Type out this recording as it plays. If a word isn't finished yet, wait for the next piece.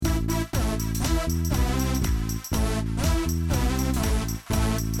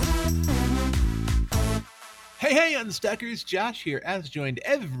Hey, Unstuckers! Josh here, as joined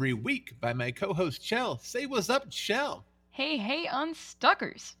every week by my co-host Chell. Say what's up, Chell. Hey,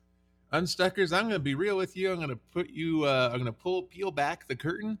 Unstuckers! Unstuckers, I'm gonna be real with you. I'm gonna peel back the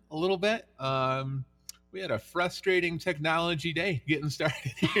curtain a little bit. We had a frustrating technology day getting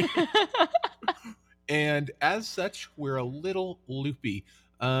started here, and as such, we're a little loopy.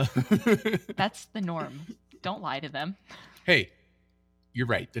 That's the norm. Don't lie to them. Hey, you're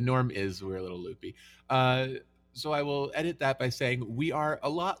right. The norm is we're a little loopy. So I will edit that by saying we are a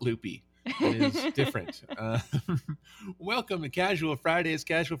lot loopy. It is different. Welcome to Casual Fridays.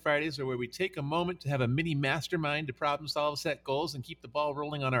 Casual Fridays are where we take a moment to have a mini mastermind to problem solve, set goals, and keep the ball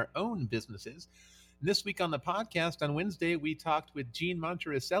rolling on our own businesses. And this week on the podcast, on Wednesday, we talked with Gene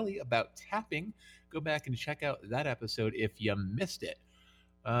Monteroselli about tapping. Go back and check out that episode if you missed it.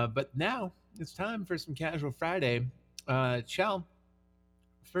 But now it's time for some Casual Friday. Chell,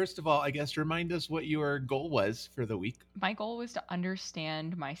 first of all, I guess remind us what your goal was for the week. My goal was to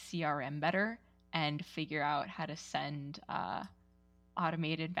understand my CRM better and figure out how to send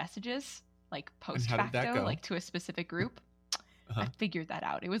automated messages, like post facto, like to a specific group. I figured that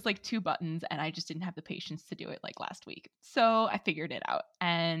out. It was like 2 buttons, and I just didn't have the patience to do it like last week. So I figured it out,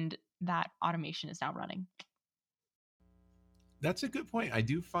 and that automation is now running. That's a good point. I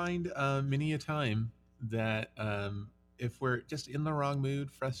do find many a time that if we're just in the wrong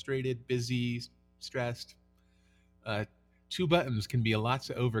mood, frustrated, busy, stressed, 2 buttons can be a lot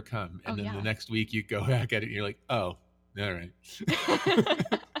to overcome. And then the next week you go back at it and you're like, oh, all right.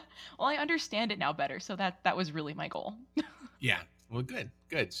 Well, I understand it now better. So that was really my goal. Yeah. Well, good.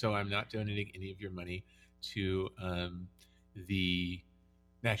 So I'm not donating any of your money to the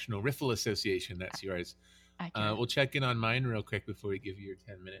National Riffle Association. That's yours. We'll check in on mine real quick before we give you your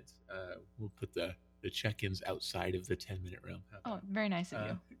 10 minutes. We'll put the check-ins outside of the 10-minute realm. Oh, very nice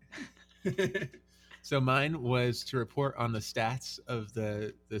of you. So mine was to report on the stats of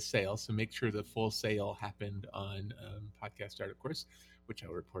the sale. So make sure the full sale happened on Podcast Start, of course, which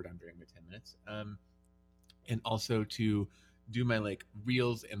I'll report on during my 10 minutes. And also to do my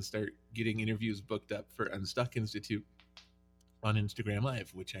reels and start getting interviews booked up for Unstuck Institute on Instagram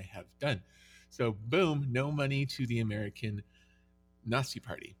Live, which I have done. So boom, no money to the American Nazi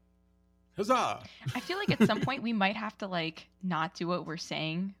Party. Huzzah! I feel like at some point we might have to not do what we're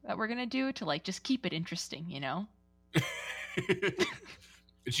saying that we're gonna do to just keep it interesting, you know?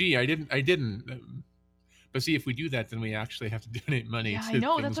 Gee, I didn't. But see, if we do that, then we actually have to donate money. Yeah, I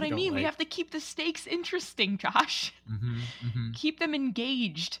know. That's what I mean. We have to keep the stakes interesting, Josh. Keep them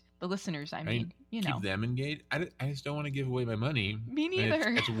engaged. The listeners, I mean, keep them engaged. I just don't want to give away my money. Me neither.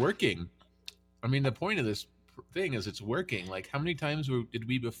 It's working. I mean, the point of this thing is it's working. How many times did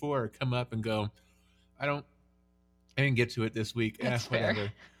we before come up and go, I didn't get to it this week. That's fair.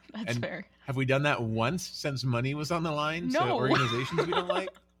 Whatever. That's fair. Have we done that once since money was on the line? No. To organizations we don't like?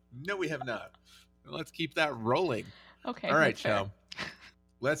 No, we have not. Let's keep that rolling. Okay. All right, Chow.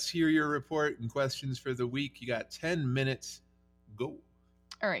 Let's hear your report and questions for the week. You got 10 minutes. Go.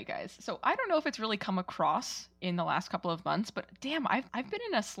 All right, guys. So I don't know if it's really come across in the last couple of months, but damn, I've been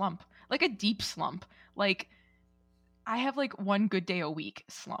in a slump, a deep slump. I have one good day a week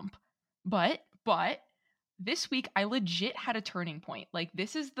slump. But this week I legit had a turning point.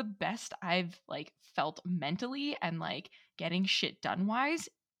 This is the best I've felt mentally and getting shit done wise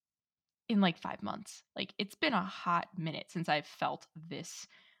in 5 months. It's been a hot minute since I've felt this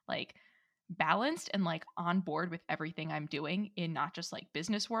balanced and on board with everything I'm doing in not just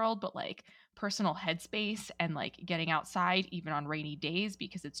business world, but personal headspace and getting outside even on rainy days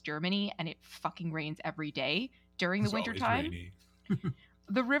because it's Germany and it fucking rains every day during the winter time.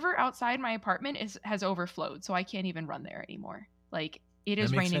 The river outside my apartment has overflowed, so I can't even run there anymore. It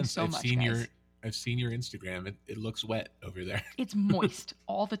is raining so much, guys. I've seen your Instagram. It looks wet over there. It's moist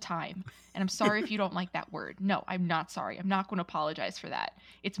all the time. And I'm sorry if you don't like that word. No, I'm not sorry. I'm not going to apologize for that.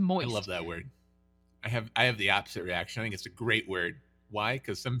 It's moist. I love that word. I have the opposite reaction. I think it's a great word. Why?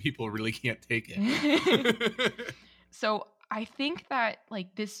 Because some people really can't take it. So I think that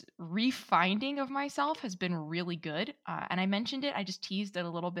this refinding of myself has been really good. And I mentioned it. I just teased it a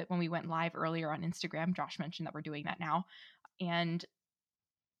little bit when we went live earlier on Instagram. Josh mentioned that we're doing that now. And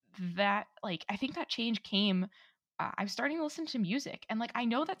that I think that change came I'm starting to listen to music, and I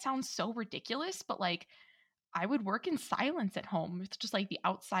know that sounds so ridiculous, but I would work in silence at home with just the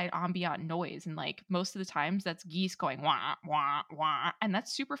outside ambient noise, and most of the times that's geese going wah wah wah, and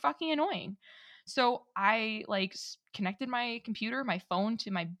that's super fucking annoying. So I connected my computer, my phone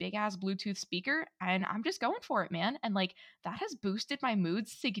to my big ass Bluetooth speaker, and I'm just going for it, man. And that has boosted my mood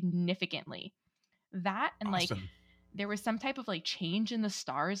significantly. That and awesome. there was some type of like change in the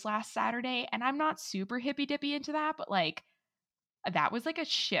stars last Saturday, and I'm not super hippy dippy into that, but like that was like a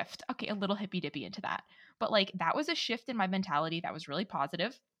shift. Okay, a little hippy dippy into that. But like that was a shift in my mentality that was really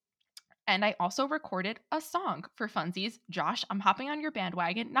positive. And I also recorded a song for funsies. Josh, I'm hopping on your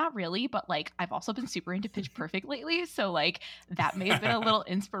bandwagon. Not really, but like I've also been super into Pitch Perfect lately. So like that may have been a little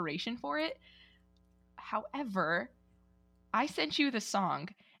inspiration for it. However, I sent you the song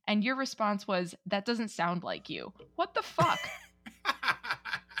and your response was, that doesn't sound like you. What the fuck?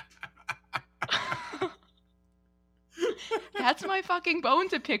 That's my fucking bone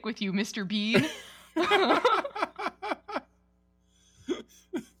to pick with you, Mr. Bean.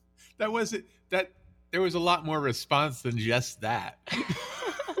 That was it. That there was a lot more response than just that.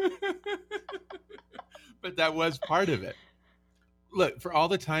 But that was part of it. Look, for all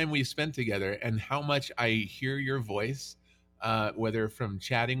the time we spent together and how much I hear your voice, whether from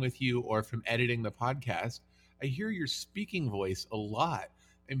chatting with you or from editing the podcast, I hear your speaking voice a lot.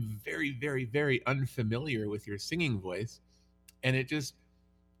 I'm very, very, very unfamiliar with your singing voice, and it just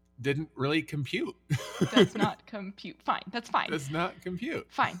didn't really compute. Does not compute. Fine. That's fine. Does not compute.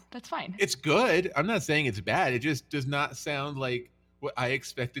 Fine. That's fine. It's good. I'm not saying it's bad. It just does not sound like what I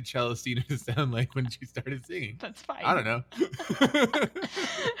expected Celestina to sound like when she started singing. That's fine. I don't know.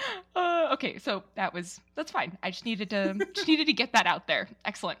 Okay, so that's fine. I just needed to get that out there.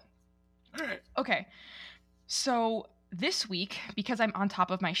 Excellent. All right. Okay. So this week, because I'm on top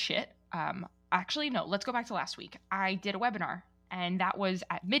of my shit, actually no, let's go back to last week. I did a webinar, and that was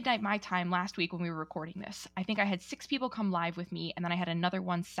at midnight my time last week when we were recording this. I think I had 6 people come live with me, and then I had another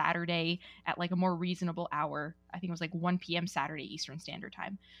one Saturday at like a more reasonable hour. I think it was like 1 p.m. Saturday Eastern Standard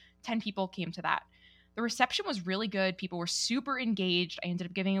Time. 10 people came to that. The reception was really good. People were super engaged. I ended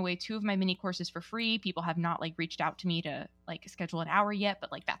up giving away 2 of my mini courses for free. People have not like reached out to me to like schedule an hour yet,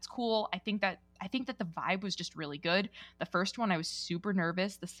 but like that's cool. I think that the vibe was just really good. The first one I was super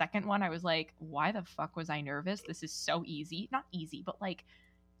nervous. The second one I was like, why the fuck was I nervous? This is so easy. Not easy, but like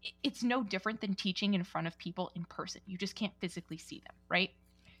it's no different than teaching in front of people in person. You just can't physically see them, right?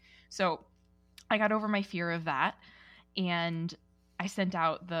 So I got over my fear of that, and I sent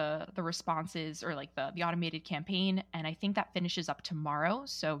out the responses, or like the automated campaign, and I think that finishes up tomorrow.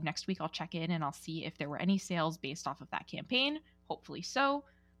 So next week I'll check in and I'll see if there were any sales based off of that campaign. Hopefully so.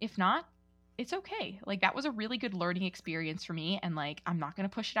 If not, it's okay. Like that was a really good learning experience for me, and like I'm not going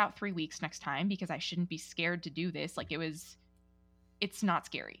to push it out 3 weeks next time because I shouldn't be scared to do this. Like it's not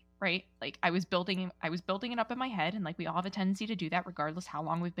scary, right? Like I was building it up in my head, and like we all have a tendency to do that regardless how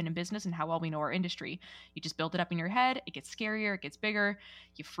long we've been in business and how well we know our industry. You just build it up in your head, it gets scarier, it gets bigger,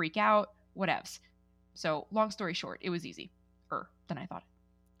 you freak out, whatevs. So long story short, it was easier than I thought.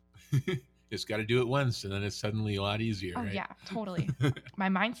 Just got to do it once, and then it's suddenly a lot easier. Oh, right? Yeah, totally. My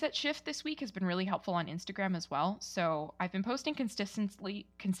mindset shift this week has been really helpful on Instagram as well. So I've been posting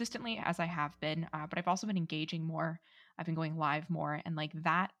consistently as I have been, but I've also been engaging more. I've been going live more, and like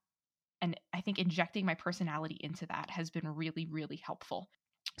that. And I think injecting my personality into that has been really, really helpful.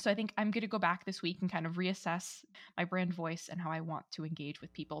 So I think I'm going to go back this week and kind of reassess my brand voice and how I want to engage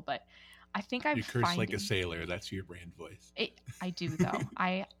with people. But I think You curse like a sailor. That's your brand voice. I do,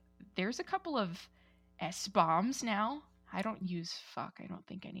 though. There's a couple of S-bombs now. I don't use fuck, I don't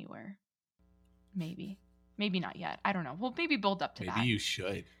think, anywhere. Maybe not yet. I don't know. We'll maybe build up to that. Maybe you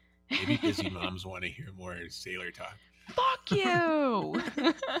should. Maybe busy moms want to hear more sailor talk. Fuck you!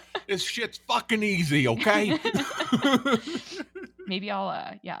 This shit's fucking easy, okay? Maybe I'll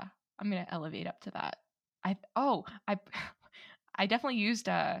I'm gonna elevate up to that. I definitely used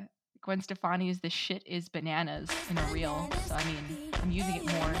Gwen Stefani's "The Shit Is Bananas" in a reel. So I mean, I'm using it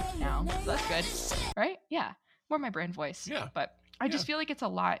more now. So that's good, right? Yeah, more my brand voice. Yeah. But I just feel like it's a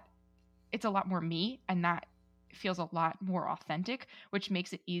lot more me, and that feels a lot more authentic, which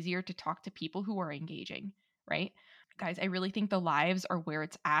makes it easier to talk to people who are engaging, right? Guys, I really think the lives are where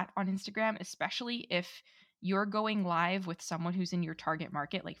it's at on Instagram, especially if you're going live with someone who's in your target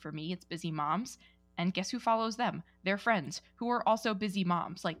market. Like for me, it's busy moms. And guess who follows them? Their friends who are also busy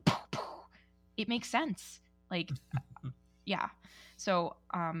moms. Like, it makes sense. Like, yeah. So,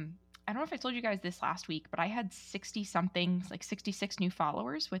 I don't know if I told you guys this last week, but I had 66 new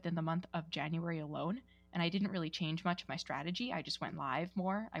followers within the month of January alone. And I didn't really change much of my strategy. I just went live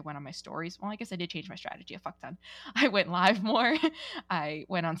more. I went on my stories. Well, I guess I did change my strategy a fuck ton. I went live more. I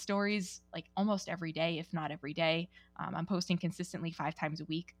went on stories like almost every day, if not every day. I'm posting consistently 5 times a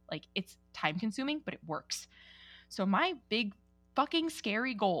week. Like it's time consuming, but it works. So my big fucking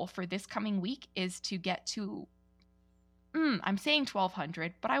scary goal for this coming week is to get to, I'm saying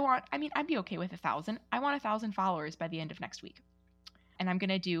 1,200, but I'd be okay with 1,000. I want 1,000 followers by the end of next week. And I'm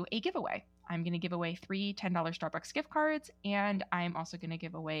going to do a giveaway. I'm going to give away 3 $10 Starbucks gift cards, and I'm also going to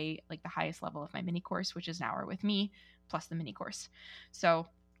give away like the highest level of my mini course, which is an hour with me plus the mini course. So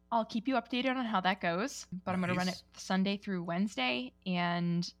I'll keep you updated on how that goes, but I'm going to run it Sunday through Wednesday,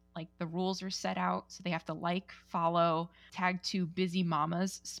 and like the rules are set out. So they have to like, follow, tag 2 busy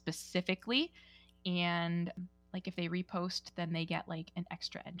mamas specifically. And like if they repost, then they get like an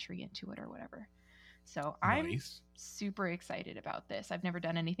extra entry into it or whatever. So I'm super excited about this. I've never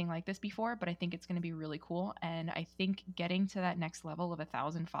done anything like this before, but I think it's going to be really cool. And I think getting to that next level of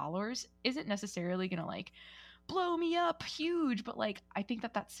 1,000 followers isn't necessarily going to like blow me up huge, but like I think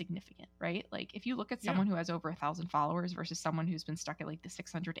that that's significant, right? Like if you look at someone who has over 1,000 followers versus someone who's been stuck at like the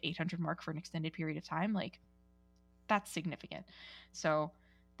 600 to 800 mark for an extended period of time, like that's significant. So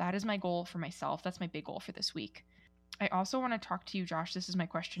that is my goal for myself. That's my big goal for this week. I also want to talk to you, Josh. This is my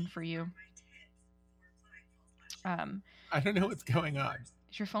question for you. I don't know what's going on.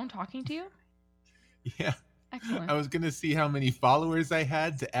 Is your phone talking to you? Yeah. Excellent. I was going to see how many followers I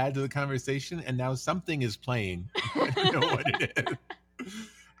had to add to the conversation, and now something is playing. I don't know what it is.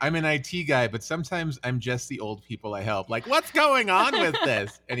 I'm an IT guy, but sometimes I'm just the old people I help. Like, what's going on with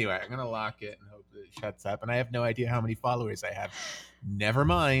this? Anyway, I'm going to lock it and hope that it shuts up. And I have no idea how many followers I have. Never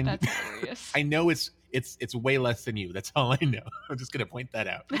mind. That's hilarious. I know it's way less than you. That's all I know. I'm just going to point that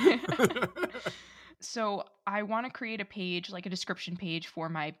out. So I want to create a page, like a description page for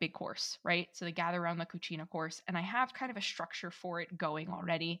my big course, right? So the Gather Around La Cucina course. And I have kind of a structure for it going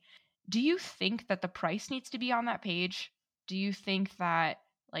already. Do you think that the price needs to be on that page? Do you think that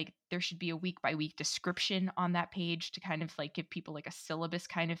like there should be a week by week description on that page to kind of like give people like a syllabus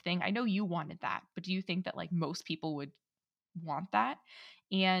kind of thing? I know you wanted that, but do you think that like most people would want that?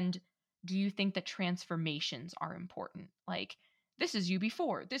 And do you think that transformations are important? Like this is you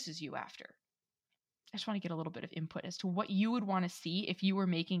before, this is you after. I just want to get a little bit of input as to what you would want to see if you were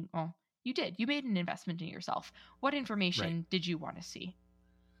making, well, you made an investment in yourself. What information did you want to see?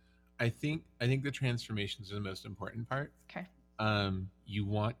 I think the transformations are the most important part. Okay. You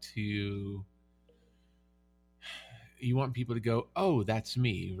want people to go, oh, that's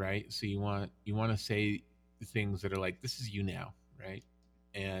me, right? So you want to say things that are like, this is you now, right?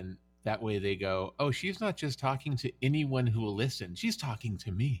 And that way they go, oh, she's not just talking to anyone who will listen. She's talking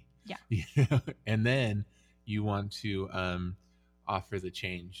to me. Yeah. And then you want to offer the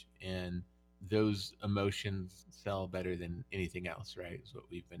change, and those emotions sell better than anything else, right? Is what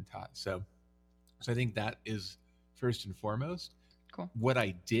we've been taught. So I think that is first and foremost. Cool. What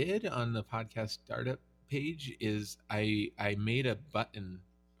I did on the podcast startup page is I made a button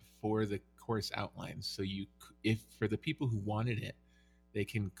for the course outlines. So if for the people who wanted it, they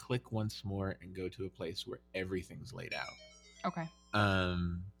can click once more and go to a place where everything's laid out. Okay.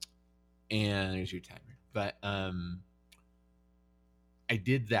 And there's your timer. But I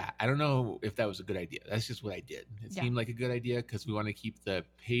did that. I don't know if that was a good idea. That's just what I did. It seemed like a good idea because we want to keep the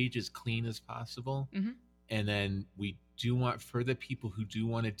page as clean as possible. Mm-hmm. And then we do want, for the people who do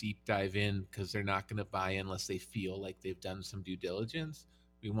want to deep dive in, because they're not going to buy unless they feel like they've done some due diligence,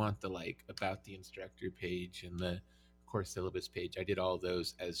 we want the like about the instructor page and the course syllabus page. I did all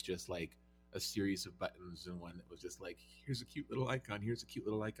those as just like a series of buttons, and one that was just like, here's a cute little icon, here's a cute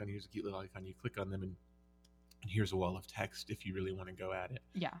little icon, here's a cute little icon. You click on them, and here's a wall of text if you really want to go at it.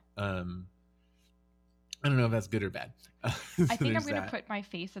 Yeah. I don't know if that's good or bad. I think I'm going to put my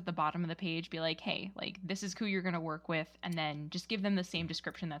face at the bottom of the page, be like, hey, like this is who you're going to work with, and then just give them the same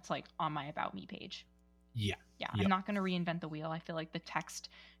description that's like on my About Me page. Yeah. Yep. I'm not going to reinvent the wheel. I feel like the text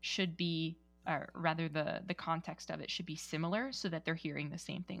should be, or rather the context of it should be similar so that they're hearing the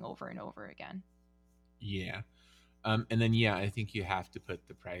same thing over and over again. Yeah. And then, I think you have to put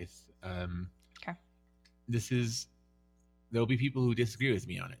the price. Okay. There'll be people who disagree with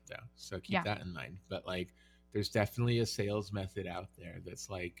me on it though. So keep that in mind. But like, there's definitely a sales method out there that's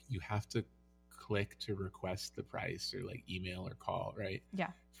like, you have to click to request the price or like email or call, right? Yeah.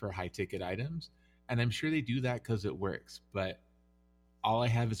 For high ticket items. And I'm sure they do that because it works, but all I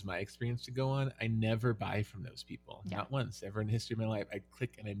have is my experience to go on. I never buy from those people. Yeah. Not once ever in the history of my life. I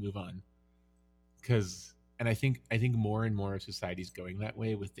click and I move on. And I think more and more of society is going that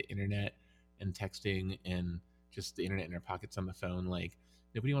way with the internet and texting and just the internet in our pockets on the phone. Like,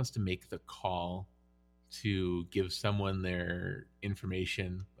 nobody wants to make the call to give someone their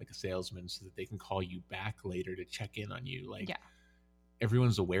information like a salesman so that they can call you back later to check in on you. Like,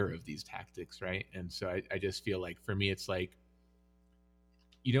 everyone's aware of these tactics, right? And so I just feel like for me, it's like,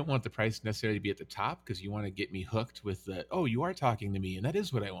 you don't want the price necessarily to be at the top because you want to get me hooked with the, oh, you are talking to me and that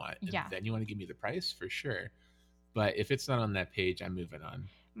is what I want. And then you want to give me the price for sure. But if it's not on that page, I'm moving on.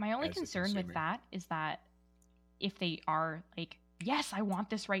 My only concern with that is that if they are like yes, I want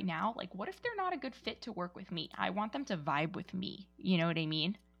this right now. Like, what if they're not a good fit to work with me? I want them to vibe with me. You know what I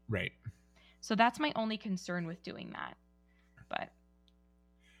mean? Right. So that's my only concern with doing that.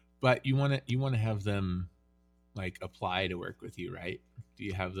 But you want to have them like apply to work with you, right? Do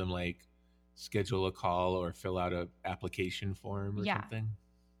you have them like schedule a call or fill out a application form or Yeah. something?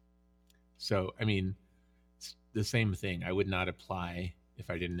 So, I mean, it's the same thing. I would not apply if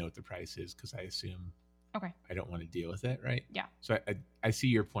I didn't know what the price is because I assume Okay. I don't want to deal with it, right? Yeah. So I see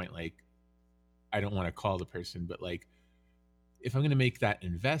your point. Like, I don't want to call the person, but like, if I'm going to make that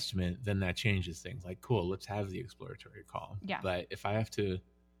investment, then that changes things. Like, cool, let's have the exploratory call. Yeah. But if I have to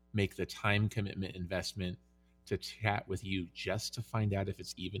make the time commitment investment to chat with you just to find out if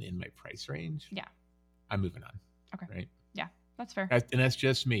it's even in my price range, Yeah. I'm moving on. Okay. Right. Yeah, that's fair. And that's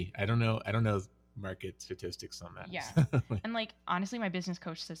just me. I don't know market statistics on that. Yeah. And like, honestly, my business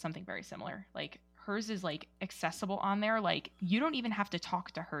coach says something very similar. Like, hers is like accessible on there. Like, you don't even have to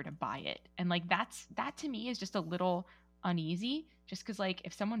talk to her to buy it. And like, that to me is just a little uneasy, just because like,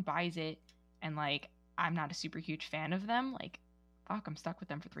 if someone buys it and like, I'm not a super huge fan of them, like, fuck, I'm stuck with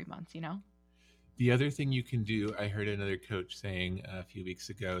them for 3 months, you know? The other thing you can do, I heard another coach saying a few weeks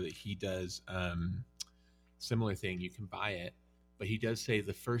ago that he does similar thing. You can buy it, but he does say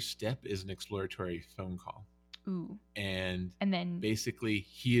the first step is an exploratory phone call. Ooh. And then basically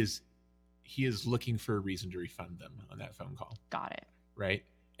he is looking for a reason to refund them on that phone call. Got it. Right.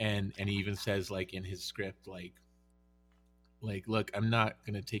 And he even says like in his script, like, look, I'm not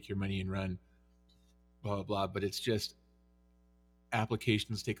going to take your money and run, blah, blah, blah, but it's just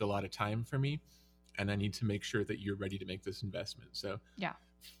applications take a lot of time for me. And I need to make sure that you're ready to make this investment. So yeah,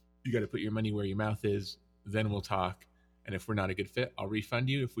 you got to put your money where your mouth is. Then we'll talk. And if we're not a good fit, I'll refund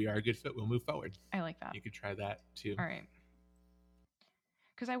you. If we are a good fit, we'll move forward. I like that. You could try that too. All right.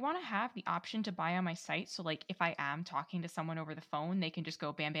 Because I want to have the option to buy on my site. So like if I am talking to someone over the phone, they can just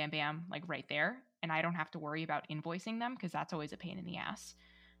go bam, bam, bam, like right there. And I don't have to worry about invoicing them because that's always a pain in the ass.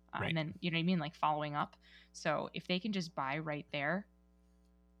 Right. And then, you know what I mean? Like following up. So if they can just buy right there,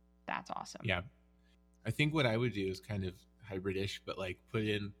 that's awesome. Yeah. I think what I would do is kind of hybrid-ish, but like put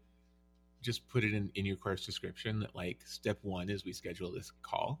it in your course description that like step 1 is we schedule this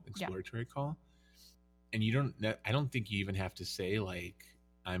call, exploratory call. And I don't think you even have to say like,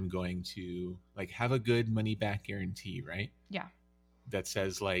 I'm going to like have a good money back guarantee, right? Yeah. That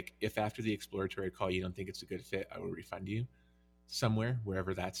says like, if after the exploratory call, you don't think it's a good fit, I will refund you somewhere,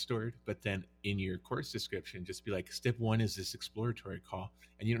 wherever that's stored. But then in your course description, just be like, step 1 is this exploratory call.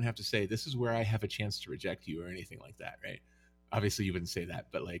 And you don't have to say, this is where I have a chance to reject you or anything like that, right? Obviously you wouldn't say that,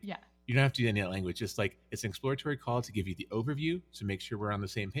 but like, yeah, you don't have to do any of that language. Just like, it's an exploratory call to give you the overview to make sure we're on the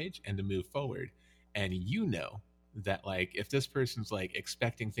same page and to move forward. And you know that like, if this person's like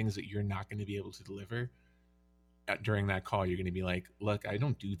expecting things that you're not going to be able to deliver during that call, you're going to be like, look, I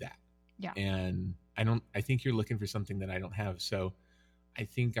don't do that. Yeah. And I think you're looking for something that I don't have. So I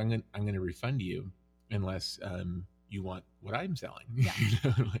think I'm going to refund you unless you want what I'm selling. Yeah.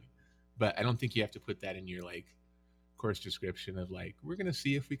 But I don't think you have to put that in your like course description of like, we're going to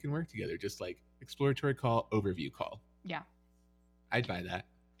see if we can work together. Just like exploratory call, overview call. Yeah. I'd buy that.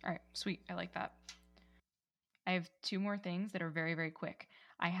 All right. Sweet. I like that. I have 2 more things that are very, very quick.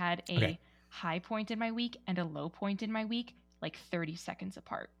 I had a high point in my week and a low point in my week, like 30 seconds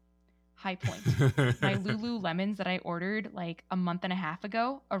apart. High point. My Lululemons that I ordered like a month and a half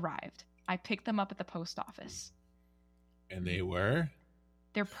ago arrived. I picked them up at the post office. And they were?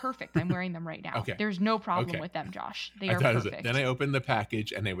 They're perfect. I'm wearing them right now. Okay. There's no problem with them, Josh. They are perfect. Then I opened the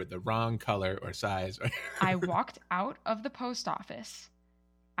package and they were the wrong color or size. I walked out of the post office.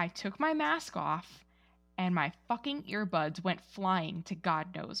 I took my mask off and my fucking earbuds went flying to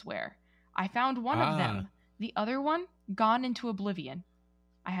God knows where. I found one of them. The other one gone into oblivion.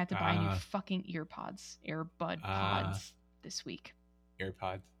 I had to buy new fucking earbud pods this week.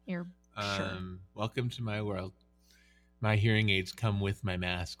 AirPods. Sure. Welcome to my world. My hearing aids come with my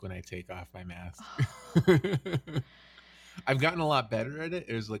mask when I take off my mask. I've gotten a lot better at it.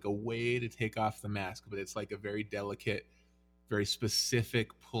 There's like a way to take off the mask, but it's like a very delicate, very specific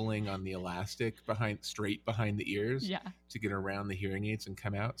pulling on the elastic straight behind the ears to get around the hearing aids and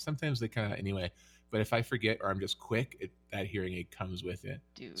come out. Sometimes they kind of anyway. But if I forget or I'm just quick, that hearing aid comes with it.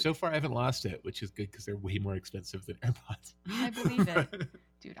 Dude. So far, I haven't lost it, which is good because they're way more expensive than AirPods. I believe it.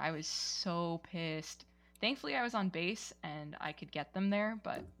 Dude, I was so pissed. Thankfully, I was on base and I could get them there,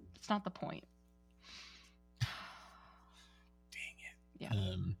 but it's not the point. Dang it.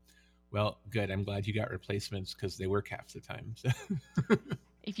 Yeah. Well, good. I'm glad you got replacements because they work half the time. So.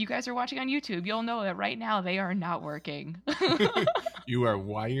 if you guys are watching on YouTube, you'll know that right now they are not working. You are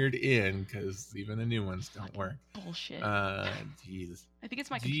wired in because even the new ones don't work. Bullshit. Jeez. I think it's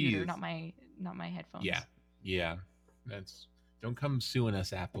my computer, not my headphones. Yeah. Don't come suing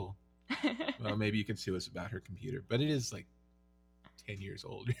us, Apple. Well, maybe you can sue us about her computer, but it is like 10 years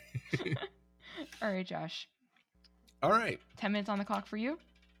old. All right, Josh. All right. 10 minutes on the clock for you.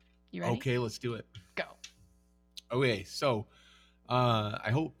 You ready? Okay, let's do it. Go. Okay, so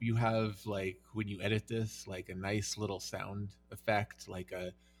I hope you have, like, when you edit this, like a nice little sound effect, like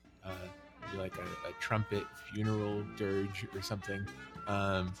maybe like a trumpet funeral dirge or something.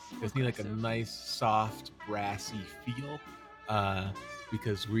 Just need like a nice, soft, brassy feel,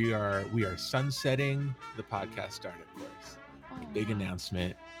 because we are sunsetting the podcast start, of course. Big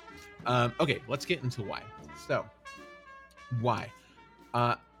announcement. Okay, let's get into why. So, why?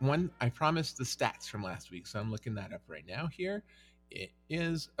 One, I promised the stats from last week, so I'm looking that up right now here. It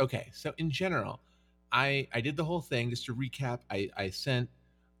is okay. So in general, I did the whole thing. Just to recap, I sent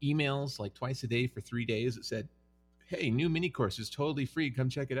emails like twice a day for 3 days. It said, "Hey, new mini course is totally free. Come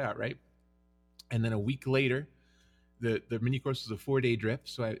check it out." Right, and then a week later, the mini course was a 4-day drip.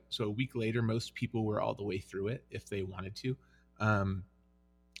 So a week later, most people were all the way through it if they wanted to.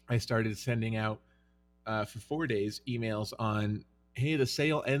 I started sending out for 4 days emails on, "Hey, the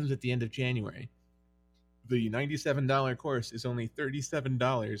sale ends at the end of January. The $97 course is only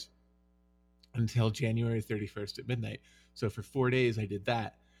 $37 until January 31st at midnight." So for 4 days, I did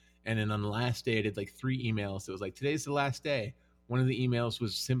that. And then on the last day, I did like 3 emails. It was like, "Today's the last day." One of the emails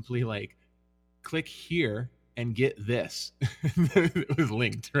was simply like, "Click here and get this." It was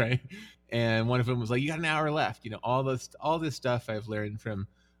linked, right? And one of them was like, "You got an hour left." All this stuff I've learned from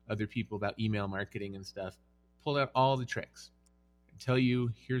other people about email marketing and stuff. Pulled out all the tricks. Tell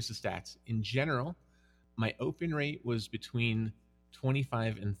you, here's the stats. In general, my open rate was between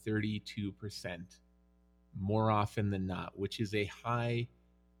 25 and 32% more often than not, which is a high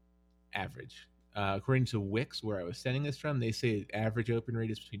average. According to Wix, where I was sending this from, they say the average open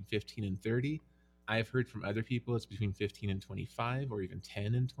rate is between 15 and 30. I've heard from other people it's between 15 and 25, or even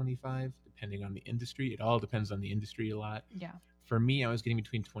 10 and 25, depending on the industry. It all depends on the industry a lot. Yeah. For me, I was getting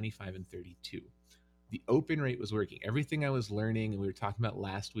between 25 and 32. The open rate was working. Everything I was learning, and we were talking about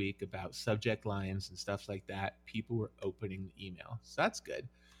last week about subject lines and stuff like that, people were opening the email. So that's good.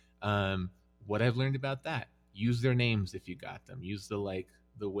 What I've learned about that, use their names if you got them. Use the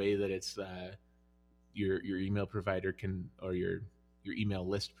way that it's your email provider can, or your email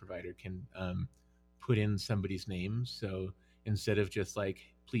list provider can put in somebody's name. So instead of just like,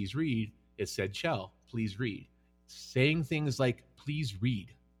 "Please read," it said, "Shell, please read." Saying things like "please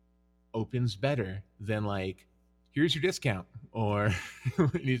read" opens better than like, "Here's your discount," or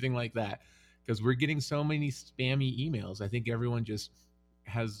anything like that, because we're getting so many spammy emails. I think everyone just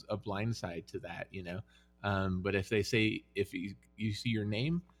has a blind side to that, but if they say, if you see your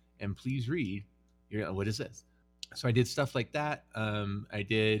name and "please read," you're like, "What is this?" So I did stuff like that. I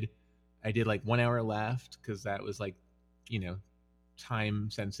did like 1 hour left, because that was like, time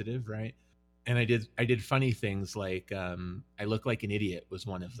sensitive, right? And I did funny things like, I look like an idiot was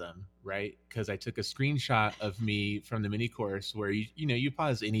one of them, right? Because I took a screenshot of me from the mini course where you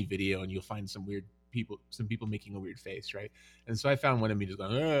pause any video and you'll find some people making a weird face, right? And so I found one of me just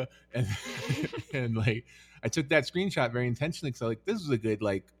going, and and like I took that screenshot very intentionally, because I like, this was a good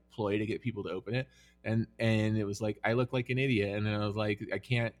like ploy to get people to open it, and it was like, I look like an idiot, and then I was like, I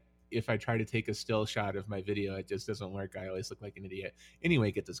can't. If I try to take a still shot of my video, it just doesn't work. I always look like an idiot.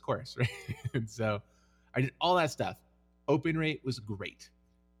 Anyway, get this course, right? And so I did all that stuff. Open rate was great.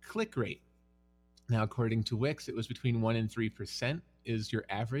 Click rate. Now, according to Wix, it was between 1% and 3% is your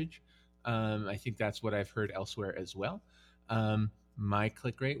average. I think that's what I've heard elsewhere as well. My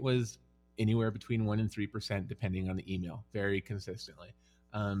click rate was anywhere between 1% and 3%, depending on the email, very consistently.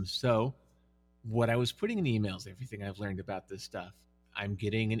 So what I was putting in the emails, everything I've learned about this stuff, I'm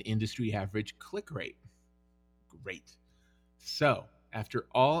getting an industry average click rate. Great. So after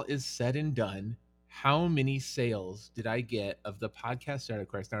all is said and done, how many sales did I get of the podcast starter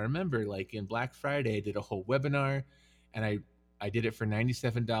course? Now remember, like in Black Friday, I did a whole webinar, and I did it for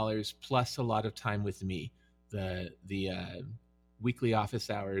 $97 plus a lot of time with me, the weekly office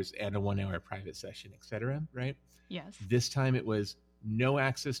hours and a 1 hour private session, etc. Right? Yes. This time it was no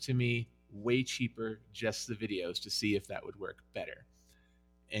access to me, way cheaper, just the videos to see if that would work better.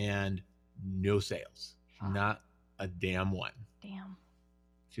 And no sales. Fuck. Not a damn one. Damn.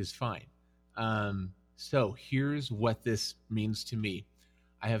 Which is fine. So here's what this means to me.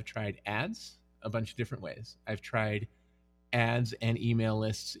 I have tried ads a bunch of different ways. I've tried ads and email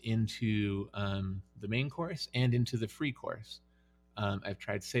lists into the main course and into the free course. I've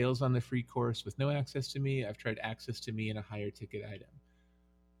tried sales on the free course with no access to me. I've tried access to me in a higher ticket item.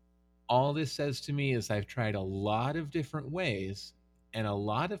 All this says to me is I've tried a lot of different ways, and a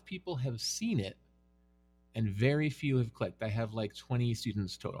lot of people have seen it, and very few have clicked. I have like 20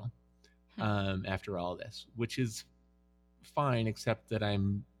 students total after all this, which is fine, except that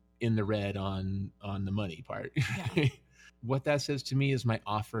I'm in the red on the money part. Yeah. What that says to me is my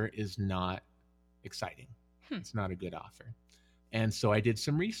offer is not exciting. It's not a good offer. And so I did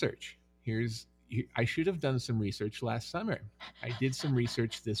some research. I should have done some research last summer. I did some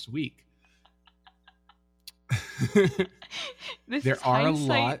research this week. There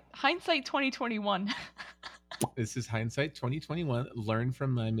are hindsight 2021. This is hindsight 2021. Learn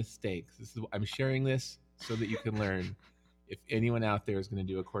from my mistakes. I'm sharing this so that you can learn. If anyone out there is going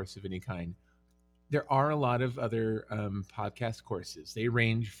to do a course of any kind, there are a lot of other podcast courses. They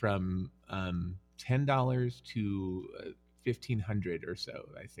range from $10 to $1,500 or so.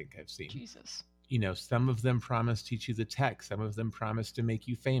 I think I've seen. Jesus. Some of them promise to teach you the tech. Some of them promise to make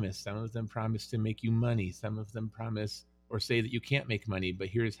you famous. Some of them promise to make you money. Some of them promise or say that you can't make money, but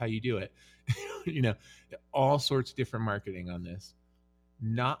here's how you do it. All sorts of different marketing on this.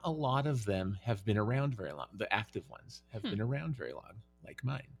 Not a lot of them have been around very long. The active ones have been around very long, like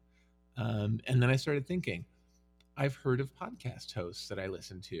mine. And then I started thinking, I've heard of podcast hosts that I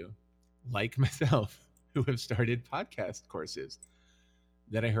listen to, like myself, who have started podcast courses,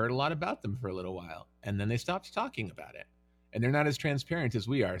 that I heard a lot about them for a little while, and then they stopped talking about it. And they're not as transparent as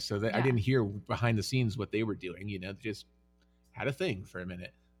we are, so that I didn't hear behind the scenes what they were doing. They just had a thing for a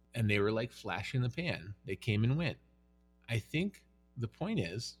minute, and they were like flash in the pan. They came and went. I think the point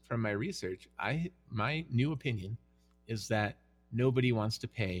is, from my research, my new opinion is that nobody wants to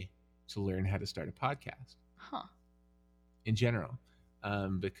pay to learn how to start a podcast. In general.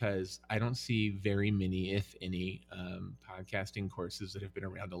 Because I don't see very many, if any, podcasting courses that have been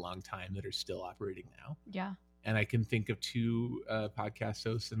around a long time that are still operating now. Yeah. And I can think of two podcast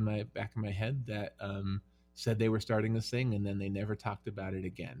hosts in my back of my head that said they were starting this thing, and then they never talked about it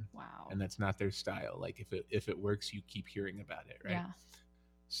again. Wow. And that's not their style. Like if it works, you keep hearing about it, right? Yeah.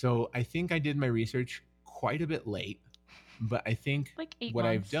 So I think I did my research quite a bit late, but I think like 8 what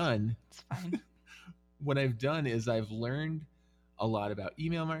months. I've done, it's fine. What I've done is I've learned a lot about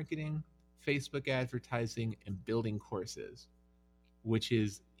email marketing, Facebook advertising, and building courses, which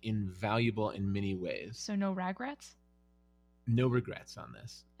is invaluable in many ways. So no regrets? No regrets on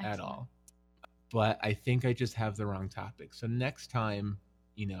this at all. But I think I just have the wrong topic. So next time,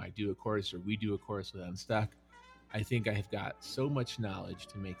 I do a course or we do a course with Unstuck, I think I have got so much knowledge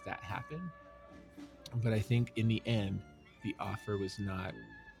to make that happen. But I think in the end, the offer was not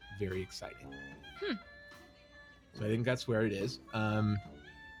very exciting. So I think that's where it is.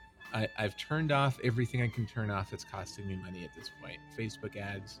 I've turned off everything I can turn off that's costing me money at this point. Facebook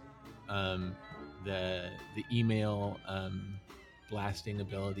ads, the email blasting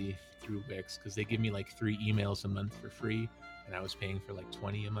ability through Wix, because they give me like 3 emails a month for free, and I was paying for like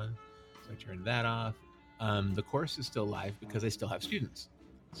 20 a month. So I turned that off. The course is still live because I still have students.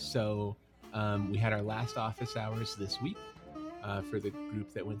 So we had our last office hours this week for the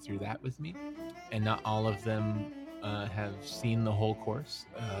group that went through that with me. And not all of them have seen the whole course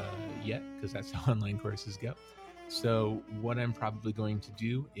yet, because that's how online courses go. So what I'm probably going to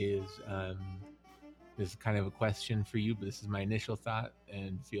do is, this is kind of a question for you, but this is my initial thought,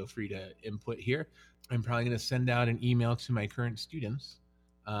 and feel free to input here. I'm probably going to send out an email to my current students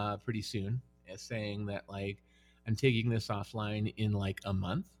pretty soon, saying that like I'm taking this offline in like a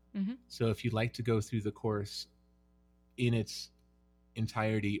month. Mm-hmm. So if you'd like to go through the course in its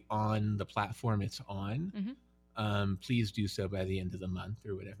entirety on the platform it's on, please do so by the end of the month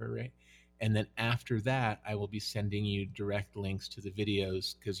or whatever, right? And then after that, I will be sending you direct links to the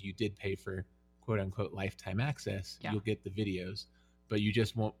videos, because you did pay for quote unquote lifetime access. You'll get the videos, but you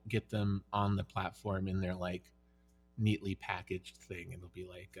just won't get them on the platform in their like neatly packaged thing. It'll be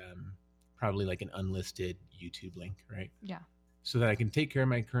like probably like an unlisted YouTube link, right? Yeah. So that I can take care of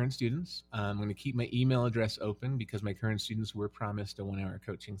my current students. I'm going to keep my email address open, because my current students were promised a 1-hour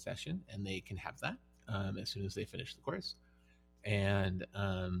coaching session, and they can have that as soon as they finish the course. And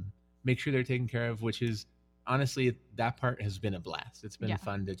make sure they're taken care of, which is honestly, that part has been a blast. It's been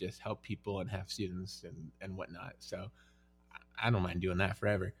fun to just help people and have students and whatnot. So I don't mind doing that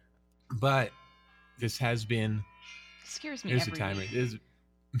forever. But this has been... Scares me here's every the timer. week.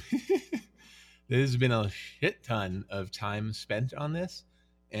 There's been a shit ton of time spent on this,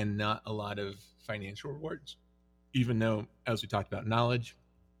 and not a lot of financial rewards. Even though, as we talked about, knowledge,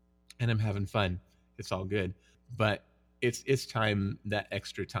 and I'm having fun, it's all good. But it's time, that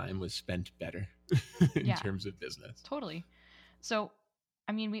extra time was spent better in terms of business. Totally. So,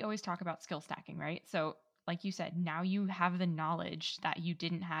 I mean, we always talk about skill stacking, right? So, like you said, now you have the knowledge that you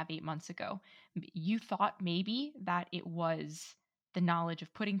didn't have 8 months ago. You thought maybe that it was the knowledge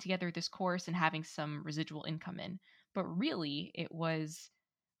of putting together this course and having some residual income in, but really it was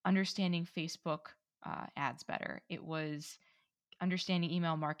understanding Facebook ads better. It was understanding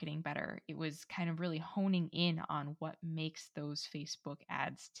email marketing better. It was kind of really honing in on what makes those Facebook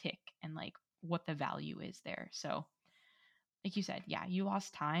ads tick and like what the value is there. So, like you said, yeah, you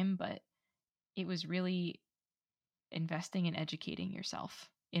lost time, but it was really investing in educating yourself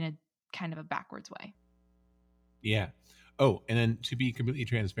in a kind of a backwards way. Yeah. Oh, and then to be completely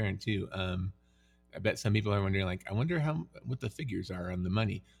transparent too, I bet some people are wondering, like, I wonder what the figures are on the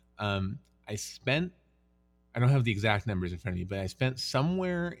money. I spent, I don't have the exact numbers in front of me, but I spent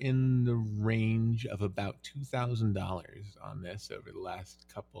somewhere in the range of about $2,000 on this over the last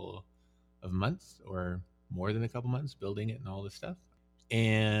couple of months, or more than a couple months, building it and all this stuff.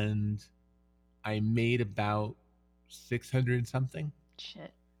 And I made about 600 something.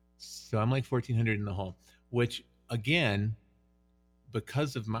 Shit. So I'm like 1,400 in the hole, which again,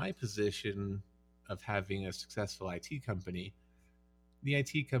 because of my position of having a successful IT company, the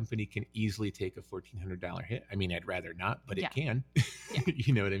IT company can easily take a $1,400 hit. I mean, I'd rather not, but Yeah. it can. Yeah.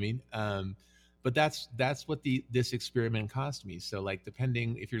 You know what I mean? But that's what this experiment cost me. So like,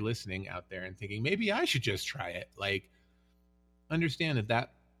 depending, if you're listening out there and thinking maybe I should just try it, like, understand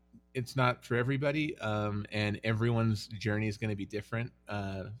that it's not for everybody, and everyone's journey is going to be different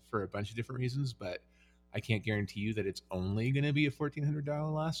for a bunch of different reasons. But I can't guarantee you that it's only going to be a $1,400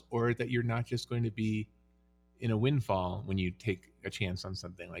 loss, or that you're not just going to be in a windfall when you take a chance on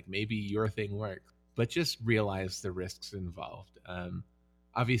something. Like, maybe your thing works, but just realize the risks involved.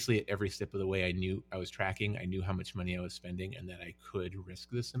 Obviously, at every step of the way, I knew I was tracking. I knew how much money I was spending, and that I could risk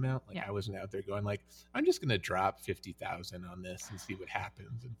this amount. Like, Yeah. I wasn't out there going like, I'm just going to drop 50,000 on this and see what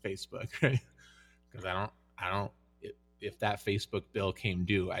happens in Facebook, right? Because I don't. If that Facebook bill came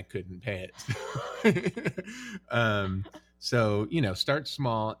due, I couldn't pay it. So, start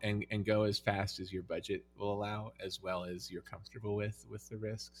small and go as fast as your budget will allow, as well as you're comfortable with the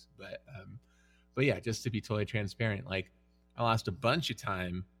risks. But yeah, just to be totally transparent, like, I lost a bunch of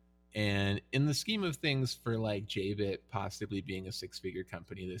time, and in the scheme of things, for like JBit possibly being a 6-figure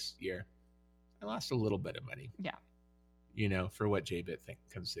company this year, I lost a little bit of money. Yeah. For what JBit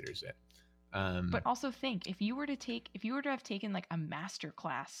considers it. But also think, if you were to have taken like a master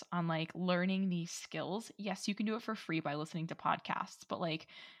class on like learning these skills, yes, you can do it for free by listening to podcasts, but like,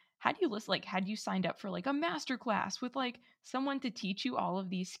 had you signed up for like a master class with like someone to teach you all of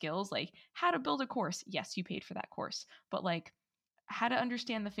these skills, like how to build a course, yes, you paid for that course, but like how to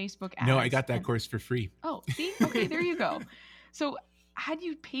understand the Facebook ads. No, I got that course for free. Oh, see? Okay, there you go. So had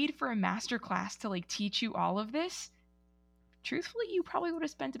you paid for a master class to like teach you all of this, truthfully, you probably would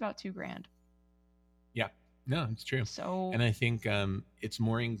have spent about $2,000. Yeah, no, it's true. So, and I think it's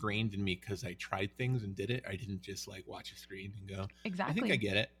more ingrained in me because I tried things and did it. I didn't just like watch a screen and go, exactly. I think I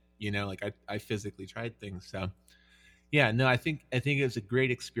get it. Like I physically tried things. So yeah, no, I think it was a great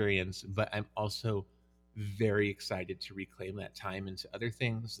experience, but I'm also very excited to reclaim that time into other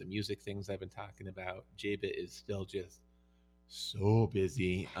things, the music things I've been talking about. JBit is still just so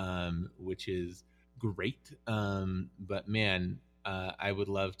busy, which is great. But man, I would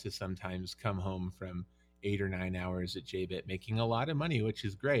love to sometimes come home from 8 or 9 hours at JBit making a lot of money, which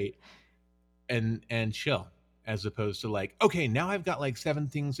is great, and chill, as opposed to like, okay, now I've got like 7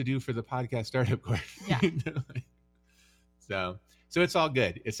 things to do for the podcast startup course. Yeah. So it's all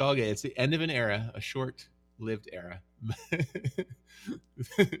good. It's all good. It's the end of an era, a short-lived era.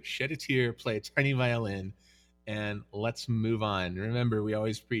 Shed a tear, play a tiny violin, and let's move on. Remember, we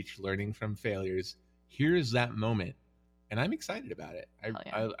always preach learning from failures. Here's that moment, and I'm excited about it.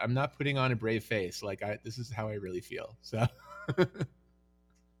 I'm not putting on a brave face. Like, this is how I really feel. So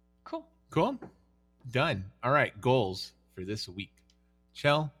cool. Done. All right, goals for this week.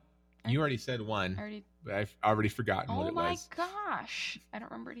 Chell, you already said one, but I've already forgotten what it was. Oh my gosh, I don't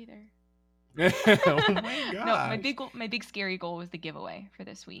remember it either. Oh my gosh. No, my big scary goal was the giveaway for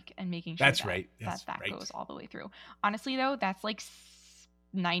this week and making sure that's right. that goes all the way through. Honestly, though, that's like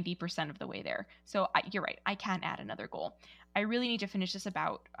 90% of the way there. So you're right. I can add another goal. I really need to finish this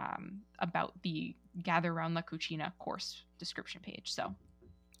about the Gather Around La Cucina course description page. So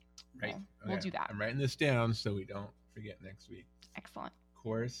right. We'll do that. I'm writing this down so we don't forget next week. Excellent.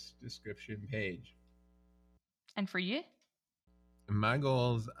 Course description page. And for you? My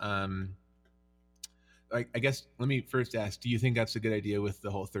goals, I guess, let me first ask, do you think that's a good idea with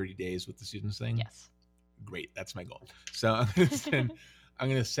the whole 30 days with the students thing? Yes. Great. That's my goal. So I'm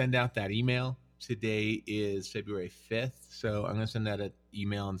going to send out that email today is February 5th. So I'm going to send out an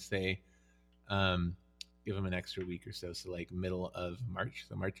email and say, give them an extra week or so. So like middle of March.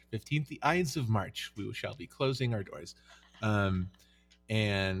 So March 15th, the Ides of March, we shall be closing our doors.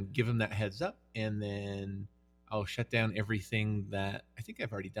 And give them that heads up. And then I'll shut down everything that I think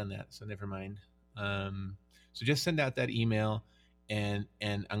I've already done that. So never mind. So just send out that email and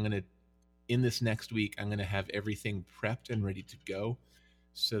I'm going to, in this next week, I'm going to have everything prepped and ready to go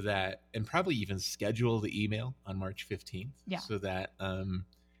so that, and probably even schedule the email on March 15th. Yeah. So that,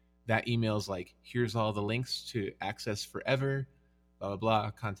 that email is like, here's all the links to access forever, blah, blah,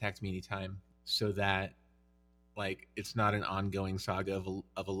 blah, contact me anytime, so that like it's not an ongoing saga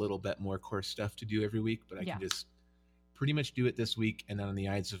of a little bit more course stuff to do every week, but I can just pretty much do it this week. And then on the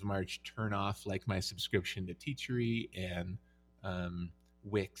Ides of March, turn off like my subscription to Teachery and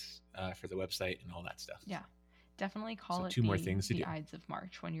Wix for the website and all that stuff. Yeah. Definitely call it two more things to the do. Ides of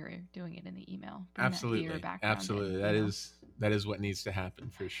March when you're doing it in the email. Bring Absolutely. that background Absolutely. in, That is what needs to happen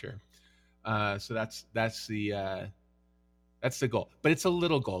for sure. So that's the goal, but it's a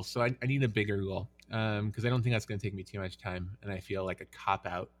little goal. So I need a bigger goal. Because I don't think that's going to take me too much time, and I feel like a cop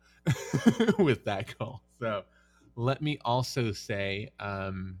out with that goal. So let me also say,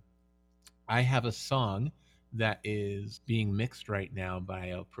 I have a song that is being mixed right now by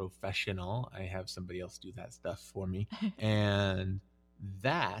a professional. I have somebody else do that stuff for me, and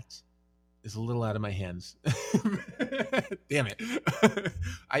that is a little out of my hands. Damn it.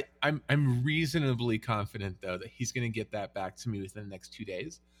 I'm reasonably confident though that he's going to get that back to me within the next 2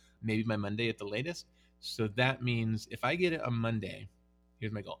 days, maybe by Monday at the latest. So that means if I get it on Monday,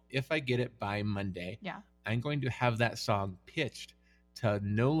 here's my goal. If I get it by Monday, I'm going to have that song pitched to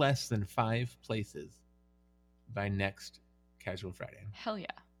no less than 5 places by next Casual Friday. Hell yeah.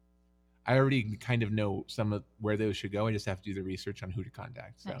 I already kind of know some of where those should go. I just have to do the research on who to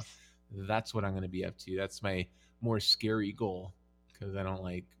contact. So that's what I'm going to be up to. That's my more scary goal because I don't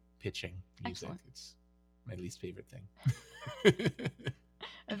like pitching music. Excellent. It's my least favorite thing.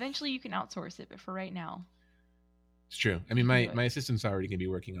 Eventually you can outsource it, but for right now. It's true. I mean, my assistant's already going to be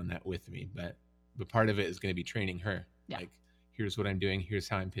working on that with me, but part of it is going to be training her. Yeah. Like, here's what I'm doing. Here's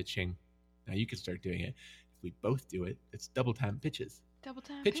how I'm pitching. Now you can start doing it. If we both do it, it's double time pitches. Double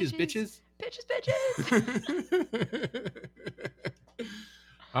time pitches. Bitches. Pitches, bitches.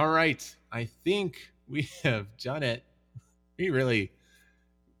 All right. I think we have done it. We really,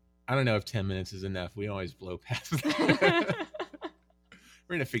 I don't know if 10 minutes is enough. We always blow past that.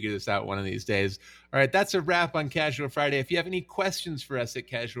 We're going to figure this out one of these days. All right, that's a wrap on Casual Friday. If you have any questions for us at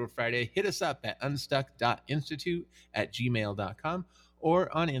Casual Friday, hit us up at unstuck.institute@gmail.com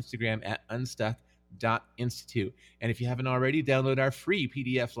or on Instagram at unstuck.institute. And if you haven't already, download our free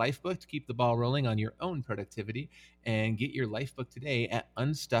PDF Lifebook to keep the ball rolling on your own productivity and get your Lifebook today at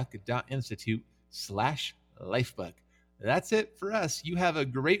unstuck.institute/Lifebook. That's it for us. You have a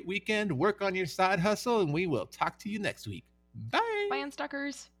great weekend. Work on your side hustle, and we will talk to you next week. Bye. Bye,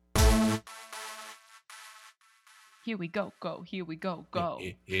 Unstuckers. Here we go, go. Here we go, go.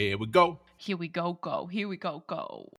 Here we go. Here we go, go. Here we go, go.